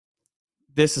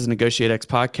This is Negotiate X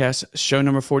Podcast, show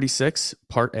number 46,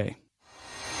 Part A.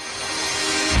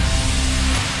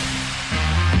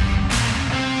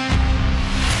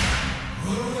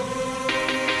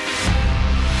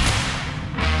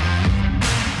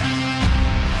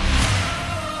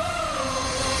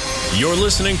 You're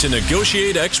listening to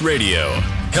Negotiate X Radio,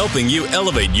 helping you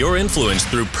elevate your influence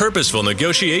through purposeful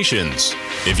negotiations.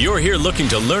 If you're here looking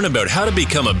to learn about how to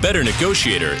become a better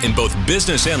negotiator in both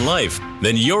business and life,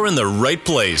 then you're in the right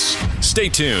place. Stay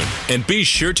tuned and be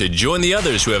sure to join the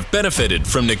others who have benefited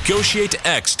from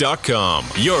NegotiateX.com,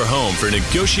 your home for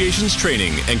negotiations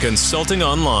training and consulting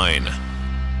online.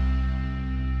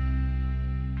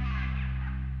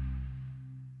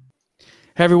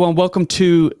 Hey everyone, welcome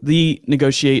to the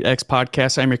Negotiate X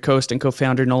Podcast. I'm your host and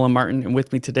co-founder, Nolan Martin, and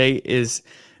with me today is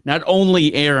not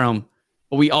only Aram,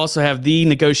 but we also have the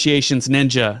Negotiations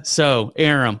Ninja. So,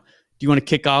 Aram, do you want to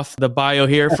kick off the bio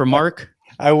here for Mark?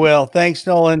 I will. Thanks,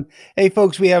 Nolan. Hey,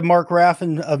 folks, we have Mark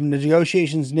Raffin of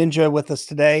Negotiations Ninja with us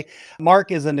today.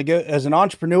 Mark is an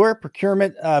entrepreneur,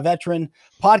 procurement veteran,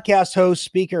 podcast host,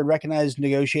 speaker, and recognized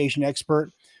negotiation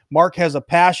expert. Mark has a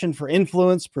passion for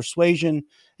influence, persuasion,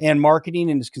 and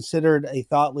marketing, and is considered a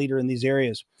thought leader in these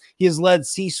areas. He has led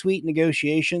C-suite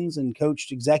negotiations and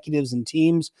coached executives and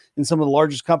teams in some of the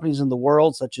largest companies in the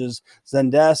world, such as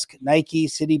Zendesk, Nike,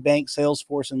 Citibank,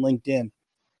 Salesforce, and LinkedIn.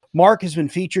 Mark has been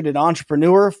featured in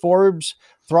Entrepreneur, Forbes,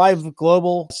 Thrive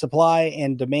Global, Supply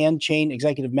and Demand Chain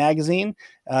Executive Magazine,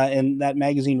 and that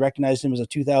magazine recognized him as a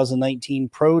 2019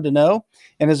 Pro to Know,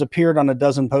 and has appeared on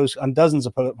dozens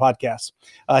of podcasts.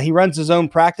 He runs his own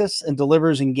practice and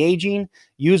delivers engaging,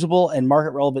 usable, and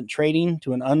market-relevant training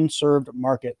to an unserved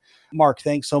market. Mark,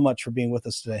 thanks so much for being with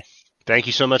us today. Thank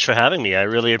you so much for having me. I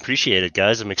really appreciate it,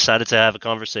 guys. I'm excited to have a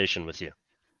conversation with you.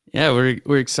 Yeah,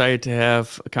 we're excited to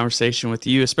have a conversation with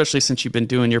you, especially since you've been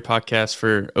doing your podcast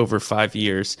for over 5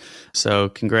 years. So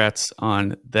congrats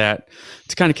on that.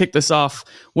 To kind of kick this off,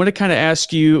 I want to kind of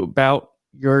ask you about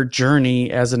your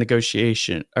journey as a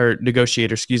negotiator,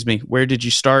 Where did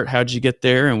you start? How did you get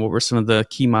there? And what were some of the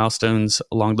key milestones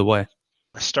along the way?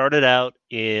 I started out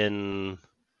I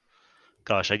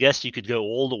guess you could go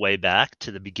all the way back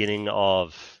to the beginning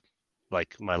of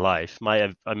my life.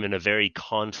 I'm in a very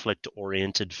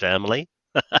conflict-oriented family.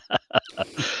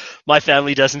 My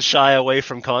family doesn't shy away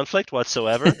from conflict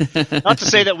whatsoever. Not to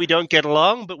say that we don't get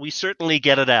along, but we certainly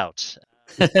get it out.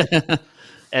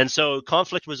 And so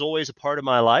conflict was always a part of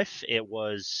my life. It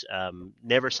was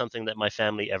never something that my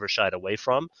family ever shied away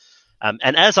from.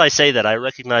 And as I say that, I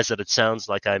recognize that it sounds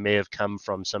like I may have come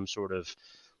from some sort of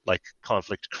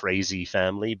conflict crazy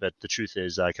family, but the truth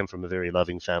is I come from a very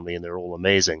loving family and they're all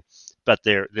amazing, but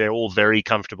they're all very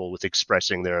comfortable with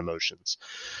expressing their emotions.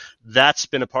 That's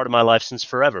been a part of my life since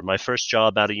forever. My first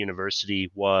job out of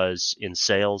university was in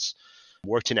sales,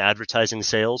 worked in advertising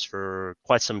sales for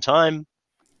quite some time,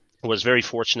 was very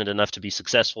fortunate enough to be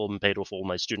successful and paid off all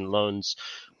my student loans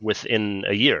within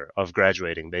a year of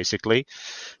graduating, basically.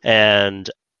 And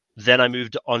then I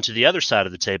moved onto the other side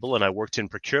of the table and I worked in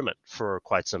procurement for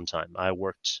quite some time. I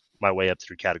worked my way up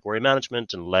through category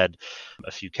management and led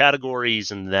a few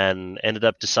categories, and then ended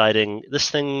up deciding this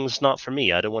thing's not for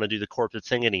me. I don't want to do the corporate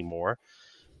thing anymore.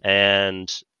 And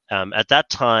at that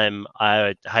time,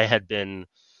 I had been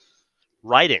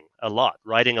writing a lot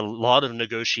of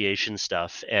negotiation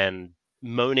stuff and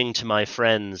moaning to my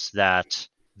friends that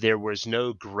there was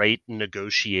no great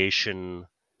negotiation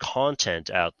content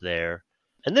out there.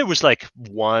 And there was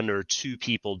one or two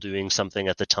people doing something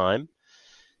at the time.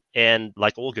 And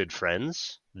like all good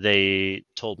friends, they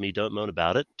told me, don't moan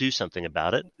about it, do something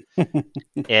about it.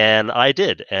 And I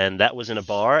did. And that was in a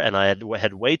bar, and I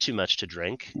had way too much to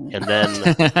drink. And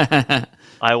then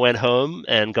I went home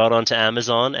and got onto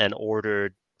Amazon and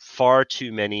ordered far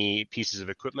too many pieces of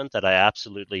equipment that I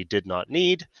absolutely did not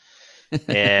need.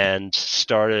 And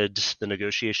started the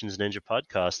Negotiations Ninja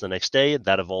podcast the next day.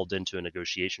 That evolved into a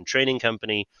negotiation training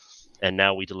company. And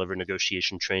now we deliver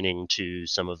negotiation training to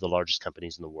some of the largest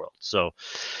companies in the world. So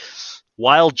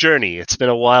wild journey. It's been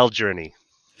a wild journey.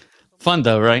 Fun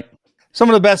though, right? Some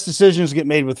of the best decisions get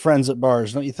made with friends at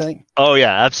bars, don't you think? Oh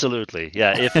yeah, absolutely.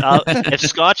 Yeah, if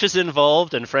scotch is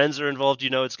involved and friends are involved,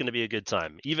 it's going to be a good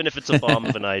time, even if it's a bomb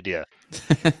of an idea.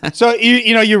 So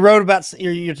you wrote about,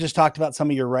 you just talked about some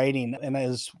of your writing, and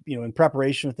as in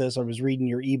preparation with this, I was reading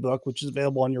your ebook, which is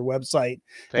available on your website.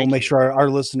 We'll make sure our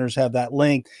listeners have that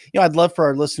link. I'd love for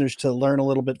our listeners to learn a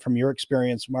little bit from your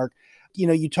experience, Mark.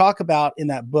 You talk about in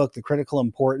that book the critical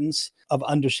importance of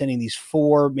understanding these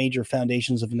four major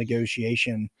foundations of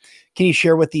negotiation. Can you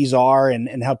share what these are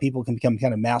and how people can become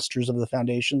kind of masters of the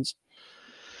foundations?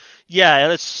 Yeah,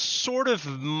 and it's sort of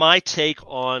my take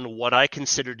on what I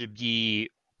consider to be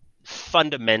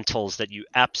fundamentals that you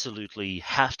absolutely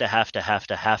have to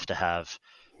have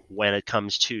when it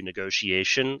comes to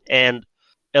negotiation. And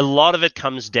a lot of it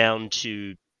comes down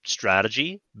to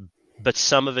strategy, but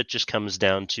some of it just comes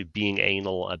down to being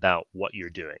anal about what you're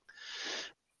doing.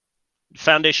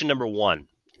 Foundation number one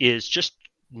is just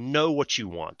know what you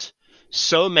want.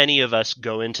 So many of us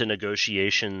go into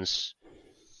negotiations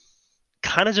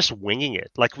kind of just winging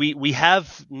it. Like we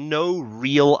have no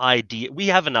real idea. We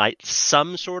have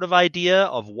some sort of idea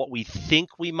of what we think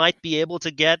we might be able to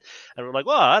get, and we're like,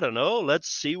 well, I don't know, let's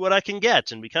see what I can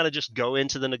get, and we kind of just go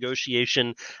into the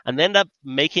negotiation and end up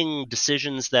making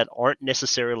decisions that aren't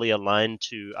necessarily aligned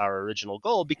to our original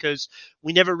goal because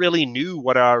we never really knew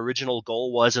what our original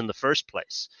goal was in the first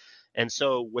place. And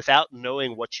so without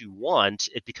knowing what you want,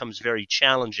 it becomes very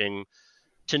challenging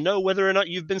to know whether or not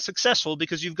you've been successful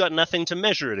because you've got nothing to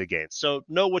measure it against. So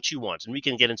know what you want. And we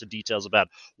can get into details about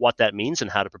what that means and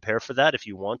how to prepare for that if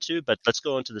you want to. But let's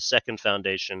go into the second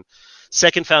foundation.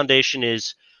 Second foundation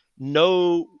is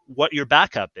know what your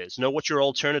backup is. Know what your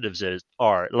alternatives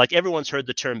are. Like everyone's heard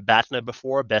the term BATNA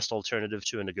before, best alternative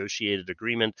to a negotiated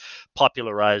agreement,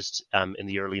 popularized in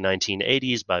the early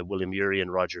 1980s by William Ury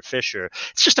and Roger Fisher.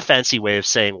 It's just a fancy way of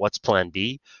saying what's plan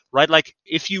B, right? Like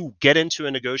if you get into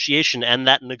a negotiation and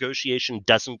that negotiation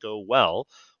doesn't go well,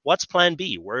 what's plan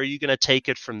B? Where are you going to take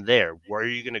it from there? Where are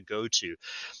you going to go to?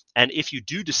 And if you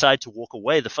do decide to walk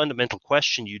away, the fundamental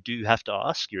question you do have to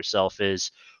ask yourself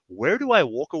is, where do I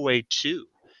walk away to?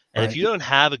 And if you don't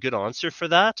have a good answer for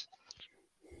that,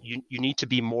 you need to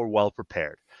be more well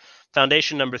prepared.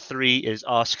 Foundation number 3 is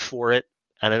ask for it.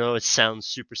 And I know it sounds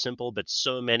super simple, but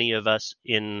so many of us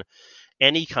in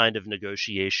any kind of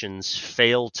negotiations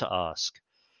fail to ask.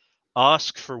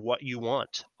 Ask for what you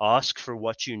want. Ask for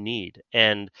what you need.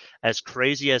 And as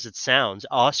crazy as it sounds,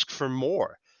 ask for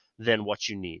more than what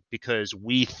you need, because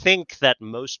we think that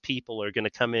most people are going to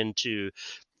come into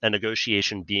a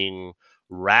negotiation being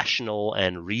rational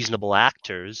and reasonable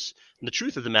actors. And the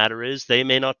truth of the matter is they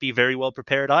may not be very well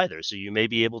prepared either. So you may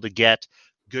be able to get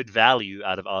good value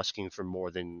out of asking for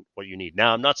more than what you need.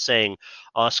 Now, I'm not saying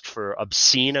ask for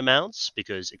obscene amounts,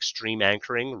 because extreme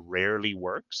anchoring rarely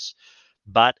works,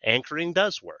 but anchoring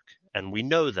does work. And we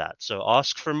know that. So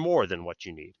ask for more than what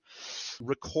you need.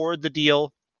 Record the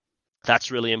deal.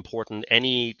 That's really important.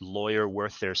 Any lawyer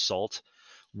worth their salt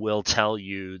will tell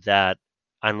you that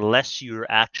unless you're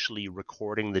actually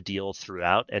recording the deal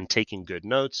throughout and taking good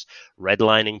notes,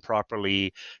 redlining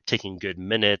properly, taking good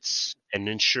minutes, and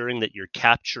ensuring that you're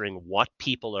capturing what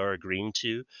people are agreeing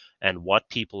to and what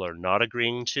people are not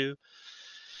agreeing to,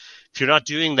 if you're not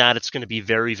doing that, it's going to be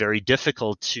very, very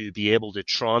difficult to be able to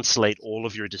translate all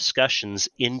of your discussions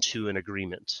into an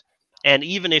agreement. And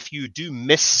even if you do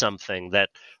miss something that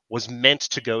was meant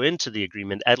to go into the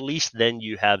agreement, at least then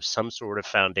you have some sort of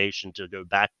foundation to go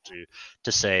back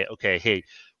to say, okay, hey,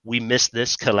 we missed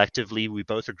this collectively. We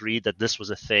both agreed that this was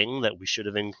a thing that we should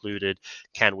have included.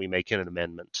 Can we make an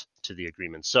amendment to the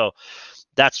agreement? So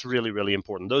that's really, really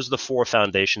important. Those are the 4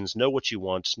 foundations. Know what you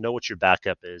want, know what your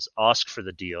backup is, ask for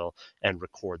the deal, and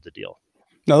record the deal.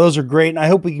 No, those are great. And I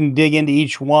hope we can dig into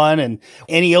each one and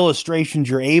any illustrations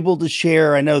you're able to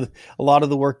share. I know a lot of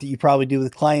the work that you probably do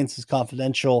with clients is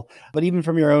confidential, but even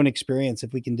from your own experience,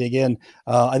 if we can dig in,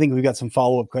 I think we've got some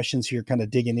follow-up questions here, kind of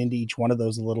digging into each one of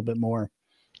those a little bit more.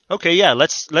 Okay. Yeah.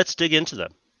 Let's dig into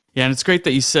them. Yeah. And it's great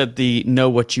that you said the know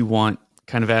what you want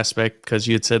kind of aspect, because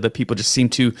you had said that people just seem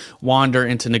to wander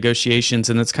into negotiations.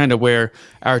 And that's kind of where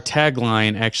our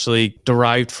tagline actually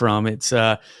derived from. It's,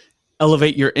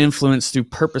 elevate your influence through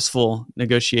purposeful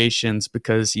negotiations,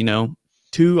 because,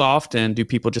 too often do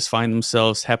people just find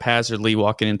themselves haphazardly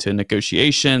walking into a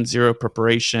negotiation, zero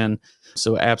preparation.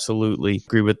 So absolutely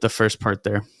agree with the first part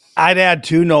there. I'd add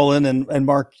too, Nolan and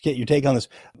Mark, get your take on this.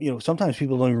 Sometimes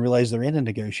people don't even realize they're in a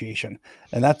negotiation,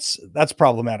 and that's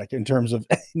problematic in terms of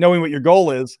knowing what your goal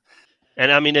is.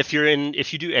 And I mean, if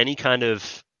you do any kind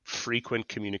of frequent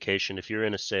communication, if you're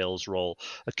in a sales role,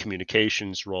 a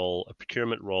communications role, a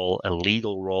procurement role, a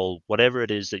legal role, whatever it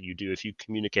is that you do, if you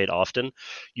communicate often,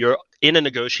 you're in a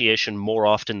negotiation more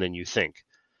often than you think,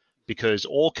 because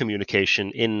all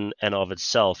communication in and of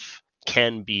itself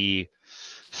can be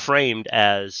framed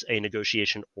as a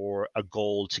negotiation or a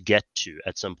goal to get to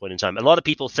at some point in time. A lot of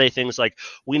people say things like,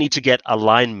 we need to get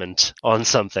alignment on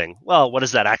something. Well, what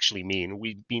does that actually mean?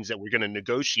 It means that we're going to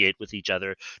negotiate with each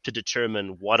other to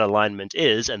determine what alignment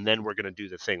is, and then we're going to do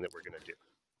the thing that we're going to do.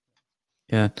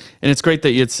 Yeah. And it's great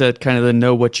that you had said kind of the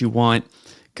know what you want,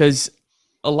 because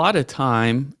a lot of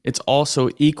time it's also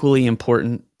equally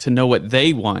important to know what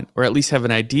they want, or at least have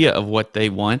an idea of what they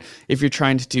want if you're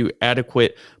trying to do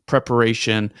adequate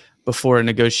preparation before a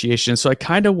negotiation. So I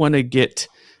kind of want to get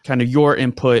kind of your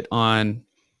input on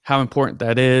how important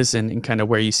that is and kind of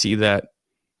where you see that,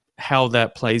 how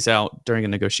that plays out during a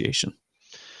negotiation.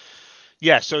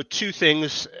 Yeah, so two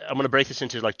things. I'm going to break this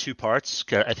into like two parts.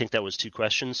 I think that was two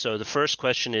questions. So the first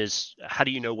question is, how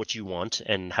do you know what you want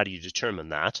and how do you determine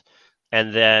that?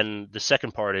 And then the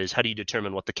second part is, how do you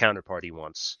determine what the counterparty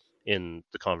wants in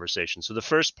the conversation? So the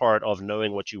first part of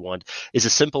knowing what you want is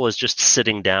as simple as just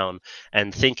sitting down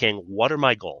and thinking, what are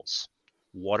my goals?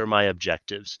 What are my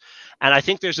objectives? And I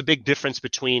think there's a big difference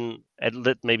between, and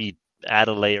let maybe add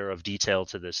a layer of detail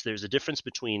to this. There's a difference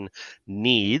between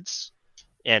needs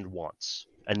and wants.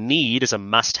 A need is a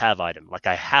must-have item, like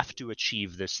I have to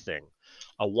achieve this thing.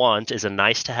 A want is a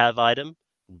nice-to-have item.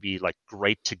 It would be like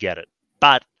great to get it.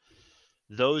 But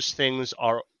those things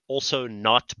are also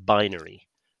not binary,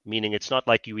 meaning it's not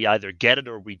like we either get it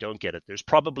or we don't get it. There's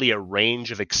probably a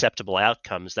range of acceptable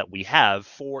outcomes that we have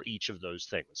for each of those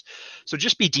things. So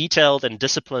just be detailed and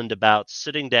disciplined about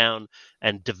sitting down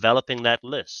and developing that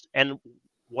list. And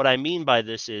what I mean by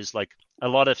this is, like, a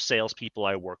lot of salespeople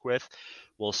I work with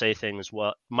will say things,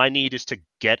 well, my need is to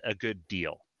get a good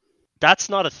deal. That's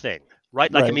not a thing,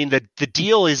 right? Like, right. I mean, the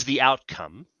deal is the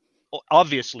outcome.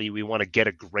 Obviously, we want to get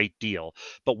a great deal.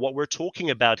 But what we're talking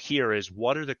about here is,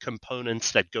 what are the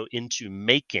components that go into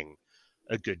making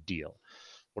a good deal?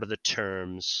 What are the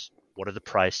terms? What are the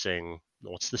pricing?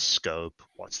 What's the scope?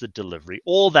 What's the delivery?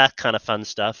 All that kind of fun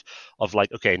stuff of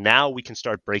like, okay, now we can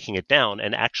start breaking it down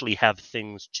and actually have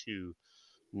things to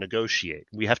negotiate.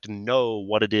 We have to know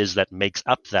what it is that makes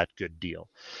up that good deal.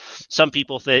 Some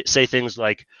people say things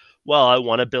like, well, I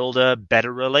want to build a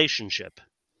better relationship.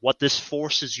 What this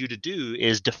forces you to do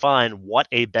is define what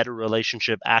a better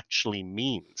relationship actually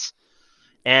means.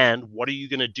 And what are you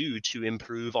going to do to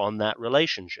improve on that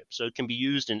relationship? So it can be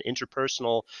used in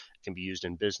interpersonal, it can be used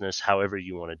in business, however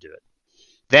you want to do it.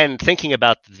 Then thinking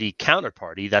about the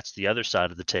counterparty, that's the other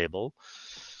side of the table.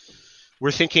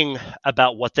 We're thinking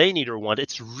about what they need or want.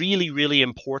 It's really, really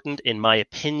important, in my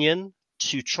opinion,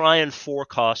 to try and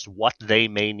forecast what they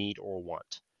may need or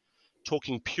want.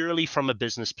 Talking purely from a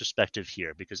business perspective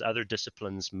here, because other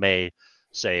disciplines may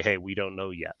say, hey, we don't know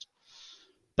yet.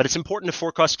 But it's important to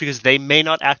forecast because they may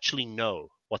not actually know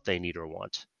what they need or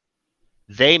want.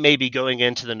 They may be going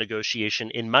into the negotiation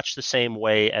in much the same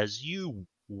way as you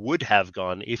would have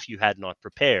gone if you had not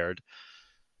prepared,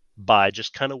 by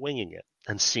just kind of winging it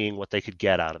and seeing what they could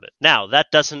get out of it. Now, that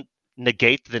doesn't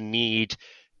negate the need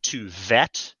to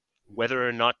vet whether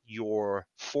or not your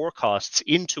forecasts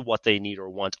into what they need or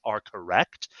want are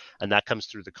correct, and that comes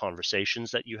through the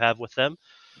conversations that you have with them.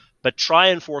 But try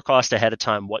and forecast ahead of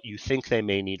time what you think they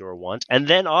may need or want, and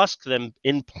then ask them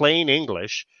in plain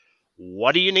English,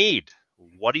 what do you need?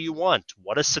 What do you want?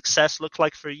 What does success look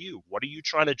like for you? What are you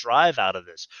trying to drive out of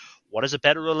this? What does a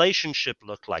better relationship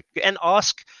look like? And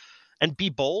ask and be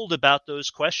bold about those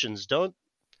questions. Don't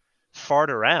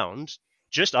fart around.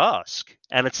 Just ask.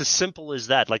 And it's as simple as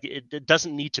that. Like, it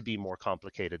doesn't need to be more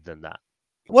complicated than that.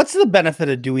 What's the benefit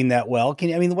of doing that well?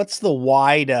 What's the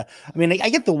why to, I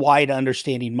get the why to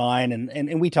understanding mine,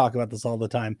 and we talk about this all the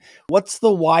time. What's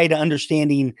the why to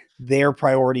understanding their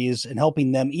priorities and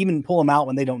helping them even pull them out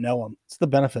when they don't know them? What's the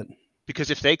benefit? Because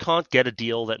if they can't get a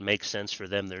deal that makes sense for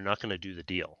them, they're not going to do the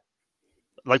deal.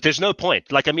 Like, there's no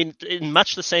point. Like, in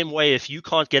much the same way, if you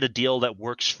can't get a deal that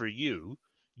works for you,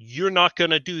 you're not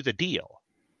going to do the deal.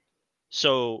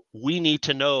 So we need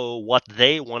to know what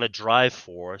they want to drive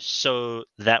for so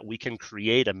that we can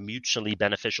create a mutually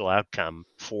beneficial outcome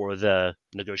for the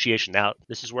negotiation. Now,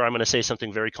 this is where I'm going to say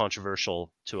something very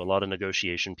controversial to a lot of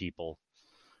negotiation people.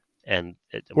 And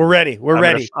we're ready.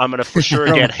 I'm going to for sure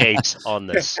get hate on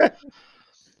this.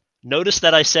 Notice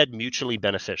that I said mutually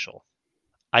beneficial.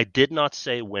 I did not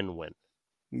say win-win.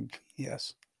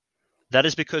 Yes. That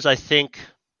is because I think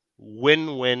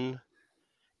win-win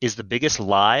is the biggest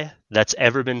lie that's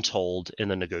ever been told in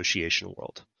the negotiation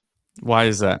world. Why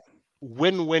is that?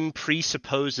 Win-win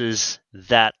presupposes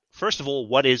that, first of all,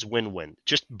 what is win-win?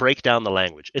 Just break down the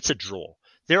language. It's a draw.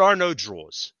 There are no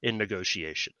draws in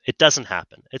negotiation. It doesn't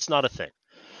happen. It's not a thing.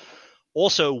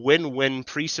 Also, win-win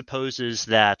presupposes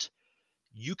that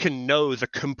you can know the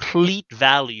complete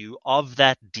value of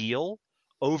that deal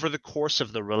over the course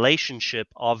of the relationship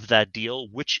of that deal,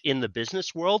 which in the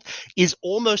business world is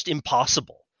almost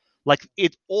impossible. Like,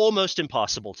 it's almost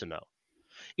impossible to know.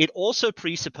 It also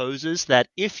presupposes that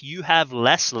if you have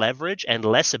less leverage and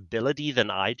less ability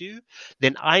than I do,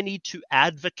 then I need to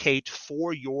advocate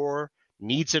for your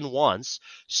needs and wants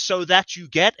so that you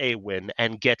get a win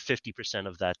and get 50%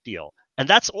 of that deal. And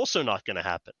that's also not going to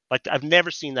happen. Like, I've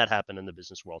never seen that happen in the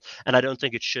business world, and I don't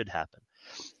think it should happen.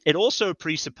 It also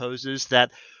presupposes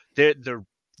that the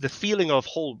feeling of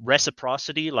whole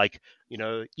reciprocity, like,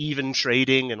 even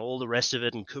trading and all the rest of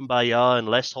it, and kumbaya and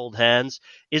let's hold hands,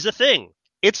 is a thing.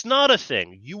 It's not a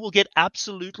thing. You will get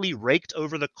absolutely raked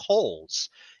over the coals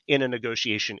in a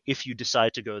negotiation if you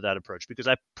decide to go that approach, because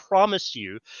I promise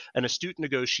you, an astute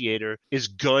negotiator is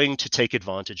going to take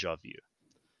advantage of you.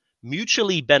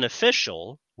 Mutually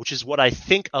beneficial, which is what I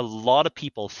think a lot of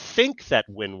people think that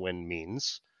win-win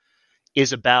means,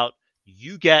 is about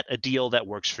you get a deal that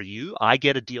works for you, I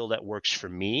get a deal that works for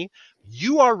me.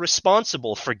 You are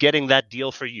responsible for getting that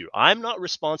deal for you. I'm not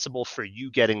responsible for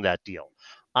you getting that deal.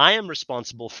 I am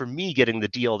responsible for me getting the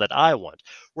deal that I want.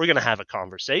 We're going to have a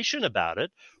conversation about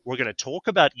it. We're going to talk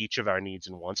about each of our needs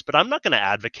and wants, but I'm not going to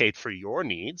advocate for your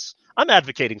needs. I'm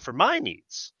advocating for my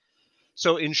needs.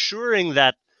 So ensuring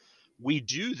that we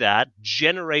do that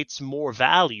generates more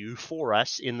value for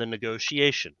us in the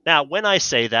negotiation. Now, when I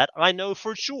say that, I know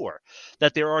for sure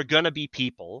that there are going to be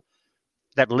people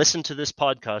that listen to this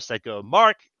podcast that go,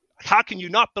 Mark, how can you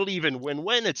not believe in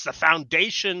win-win? It's the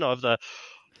foundation of the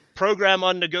program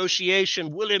on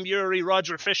negotiation, William Ury,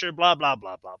 Roger Fisher, blah, blah,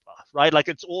 blah, blah, blah, right? Like,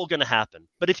 it's all going to happen.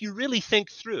 But if you really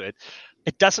think through it,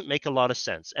 it doesn't make a lot of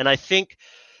sense. And I think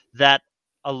that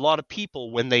a lot of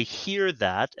people, when they hear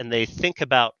that and they think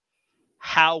about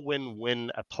how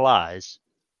win-win applies,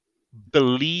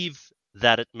 believe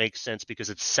that it makes sense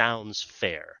because it sounds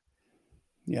fair.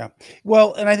 Yeah.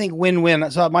 Well, and I think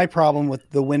win-win. So my problem with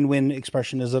the win-win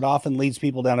expression is it often leads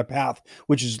people down a path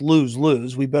which is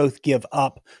lose-lose. We both give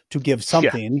up to give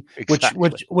something,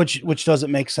 exactly. which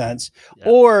doesn't make sense.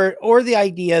 Yeah. Or the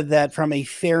idea that from a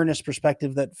fairness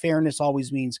perspective, that fairness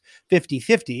always means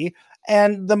 50-50.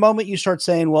 And the moment you start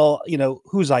saying, well,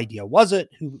 whose idea was it?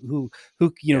 Who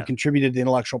contributed the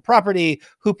intellectual property?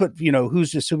 Who put,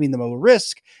 who's assuming the more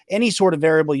risk? Any sort of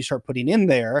variable you start putting in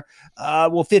there,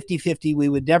 50-50, we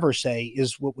would never say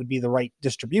is what would be the right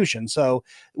distribution. So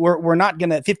we're not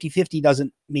going to 50-50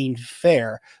 doesn't mean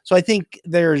fair. So I think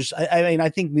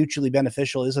I think mutually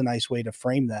beneficial is a nice way to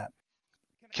frame that.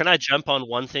 Can I jump on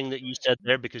one thing that you said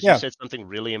there? Because you said something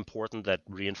really important that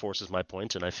reinforces my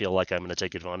point, and I feel like I'm going to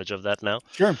take advantage of that now.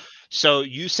 Sure. So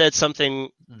you said something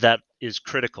that is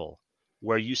critical,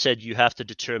 where you said you have to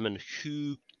determine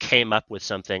who came up with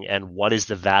something and what is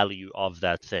the value of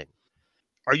that thing.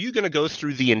 Are you going to go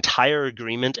through the entire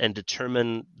agreement and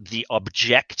determine the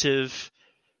objective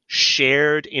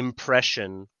shared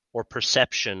impression or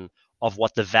perception of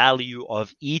what the value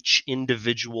of each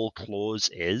individual clause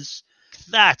is?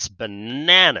 That's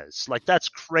bananas. Like, that's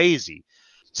crazy.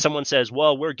 Someone says,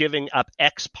 well, we're giving up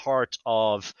X part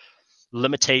of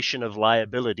limitation of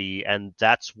liability and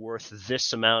that's worth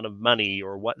this amount of money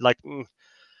or what. Like,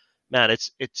 man,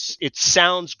 it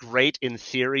sounds great in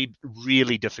theory,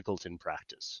 really difficult in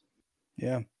practice.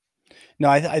 Yeah. No,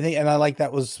 I think, and I like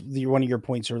that was one of your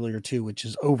points earlier too, which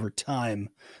is over time,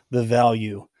 the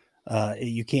value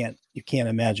you can't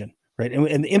imagine, right?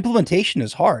 And the implementation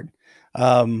is hard.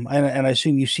 And I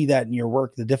assume you see that in your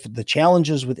work, the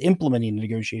challenges with implementing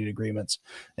negotiated agreements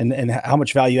and how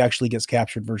much value actually gets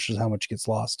captured versus how much gets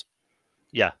lost.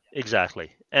 Yeah,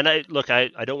 exactly. And I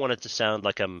don't want it to sound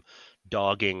like I'm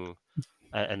dogging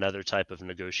another type of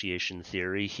negotiation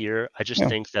theory here. I just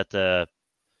think that the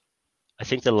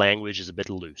language is a bit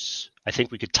loose. I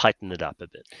think we could tighten it up a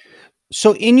bit.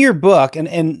 So in your book,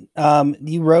 and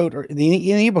you wrote, or in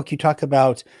your book, you talk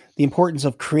about the importance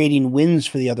of creating wins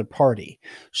for the other party.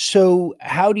 So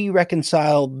how do you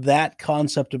reconcile that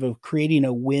concept of creating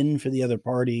a win for the other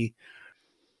party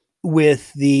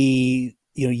with the,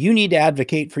 you need to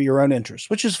advocate for your own interests,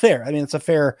 which is fair. I mean, it's a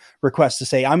fair request to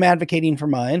say, I'm advocating for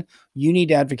mine. You need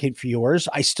to advocate for yours.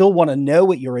 I still want to know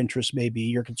what your interests may be,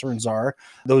 your concerns are,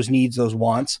 those needs, those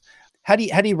wants. How do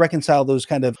you reconcile those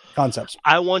kind of concepts?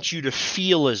 I want you to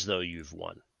feel as though you've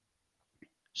won.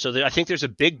 So I think there's a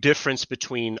big difference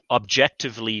between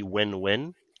objectively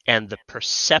win-win and the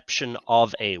perception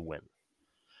of a win.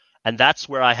 And that's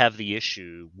where I have the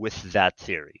issue with that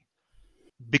theory.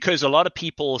 Because a lot of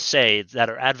people say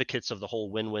that are advocates of the whole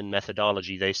win-win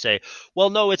methodology, they say, well,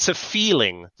 no, it's a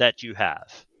feeling that you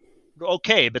have.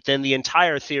 Okay, but then the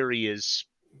entire theory is,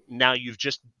 now you've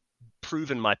just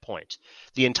proven my point.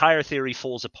 The entire theory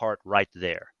falls apart right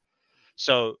there.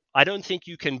 So I don't think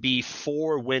you can be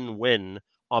for win-win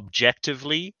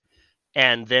objectively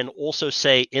and then also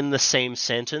say in the same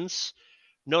sentence,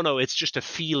 no, it's just a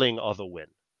feeling of a win.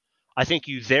 I think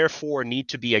you therefore need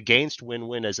to be against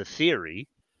win-win as a theory,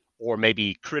 or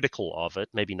maybe critical of it,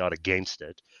 maybe not against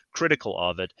it, critical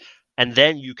of it, And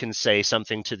then you can say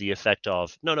something to the effect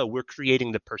of, no, we're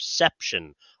creating the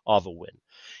perception of a win.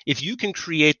 If you can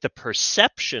create the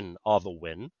perception of a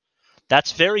win,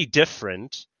 that's very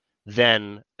different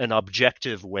than an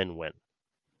objective win-win.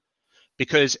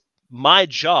 Because my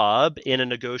job in a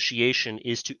negotiation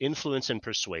is to influence and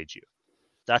persuade you.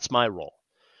 That's my role.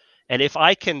 And if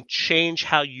I can change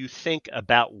how you think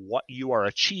about what you are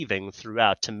achieving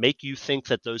throughout to make you think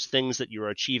that those things that you're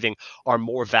achieving are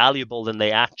more valuable than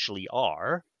they actually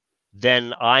are,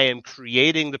 then I am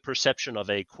creating the perception of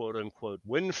a quote unquote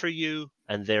win for you,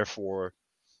 and therefore,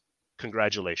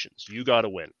 congratulations, you got a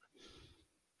win.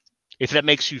 If that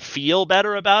makes you feel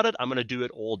better about it, I'm going to do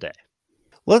it all day.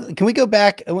 Well, can we go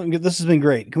back? This has been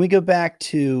great. Can we go back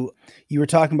to, you were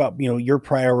talking about, your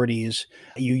priorities.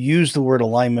 You used the word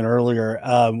alignment earlier,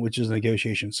 which is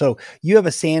negotiation. So you have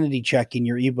a sanity check in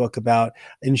your ebook about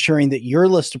ensuring that your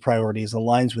list of priorities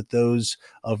aligns with those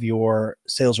of your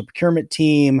sales or procurement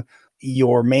team,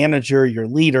 your manager, your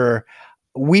leader.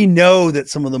 We know that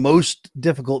some of the most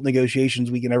difficult negotiations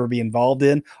we can ever be involved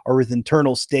in are with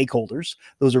internal stakeholders.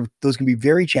 Those can be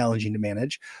very challenging to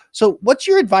manage. So what's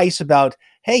your advice about,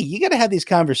 hey, you got to have these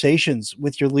conversations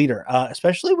with your leader,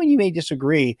 especially when you may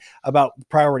disagree about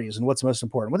priorities and what's most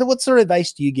important? What sort of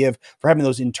advice do you give for having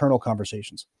those internal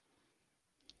conversations?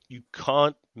 You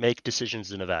can't make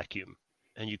decisions in a vacuum,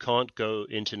 and you can't go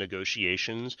into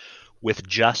negotiations with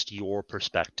just your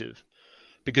perspective.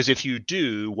 Because if you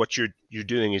do, what you're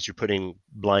doing is you're putting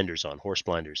blinders on, horse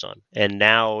blinders on, and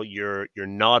now you're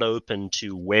not open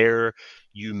to where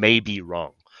you may be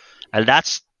wrong. And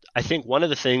that's, I think, one of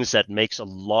the things that makes a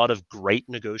lot of great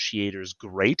negotiators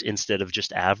great instead of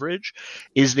just average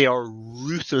is they are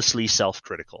ruthlessly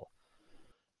self-critical.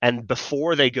 And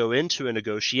before they go into a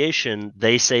negotiation,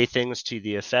 they say things to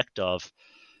the effect of,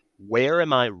 where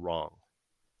am I wrong?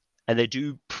 And they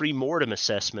do pre-mortem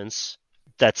assessments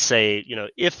that say,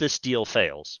 if this deal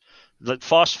fails,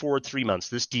 fast forward 3 months,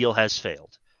 this deal has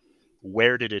failed.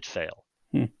 Where did it fail?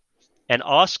 And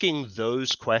asking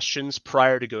those questions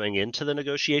prior to going into the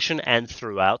negotiation and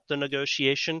throughout the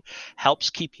negotiation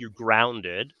helps keep you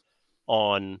grounded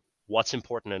on what's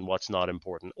important and what's not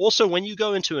important. Also, when you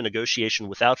go into a negotiation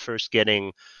without first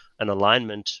getting an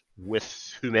alignment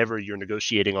with whomever you're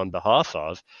negotiating on behalf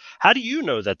of, how do you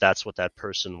know that that's what that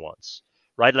person wants?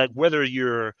 Right? Like whether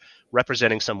you're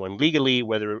representing someone legally,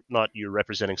 whether or not you're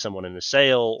representing someone in a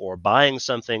sale or buying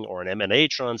something or an M&A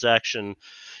transaction,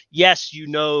 yes, you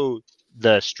know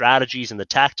the strategies and the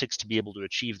tactics to be able to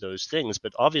achieve those things,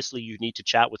 but obviously you need to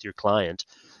chat with your client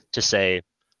to say,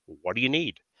 what do you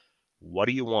need? What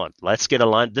do you want? Let's get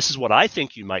aligned. This is what I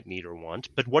think you might need or want,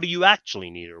 but what do you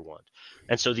actually need or want?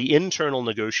 And so the internal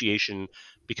negotiation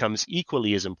becomes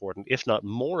equally as important, if not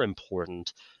more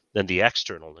important, than the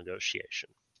external negotiation.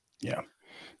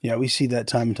 Yeah, we see that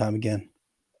time and time again.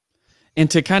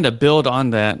 And to kind of build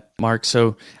on that, Mark,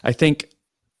 so I think,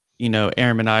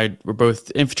 Aram and I were both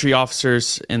infantry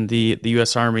officers in the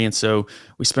U.S. Army, and so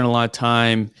we spent a lot of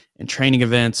time in training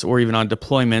events or even on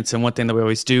deployments. And one thing that we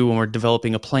always do when we're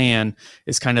developing a plan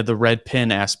is kind of the red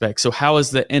pin aspect. So how is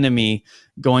the enemy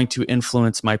going to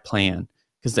influence my plan?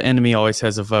 Because the enemy always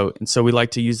has a vote. And so we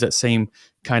like to use that same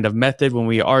kind of method when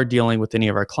we are dealing with any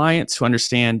of our clients to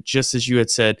understand, just as you had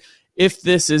said, if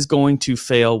this is going to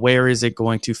fail, where is it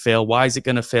going to fail? Why is it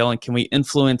going to fail? And can we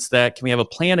influence that? Can we have a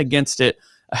plan against it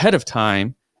ahead of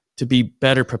time to be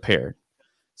better prepared?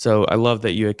 So I love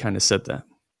that you had kind of said that.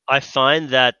 I find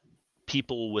that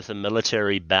people with a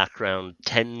military background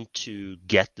tend to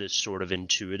get this sort of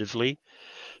intuitively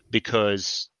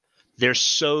because they're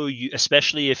so,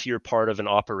 especially if you're part of an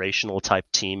operational type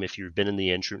team, if you've been in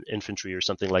the infantry or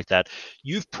something like that,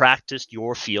 you've practiced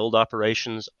your field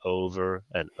operations over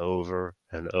and over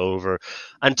and over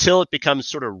until it becomes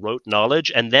sort of rote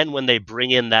knowledge. And then when they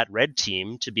bring in that red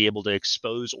team to be able to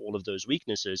expose all of those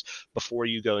weaknesses before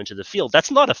you go into the field, that's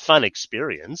not a fun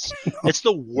experience. It's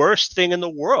the worst thing in the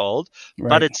world, right.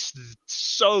 But it's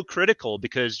so critical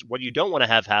because what you don't want to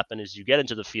have happen is you get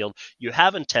into the field, you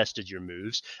haven't tested your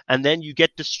moves, and then you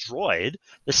get destroyed.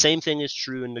 The same thing is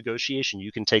true in negotiation.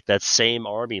 You can take that same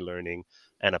Army learning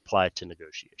and apply it to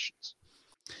negotiations.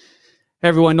 Hey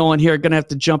everyone, Nolan here. Going to have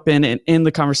to jump in and end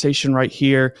the conversation right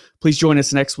here. Please join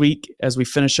us next week as we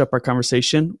finish up our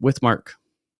conversation with Mark.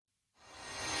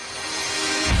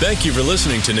 Thank you for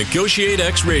listening to Negotiate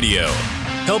X Radio,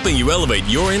 helping you elevate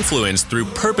your influence through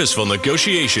purposeful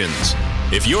negotiations.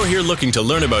 If you're here looking to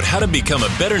learn about how to become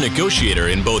a better negotiator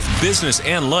in both business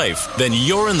and life, then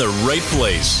you're in the right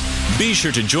place. Be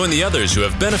sure to join the others who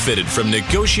have benefited from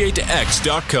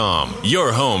NegotiateX.com,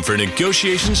 your home for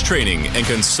negotiations training and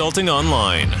consulting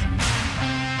online.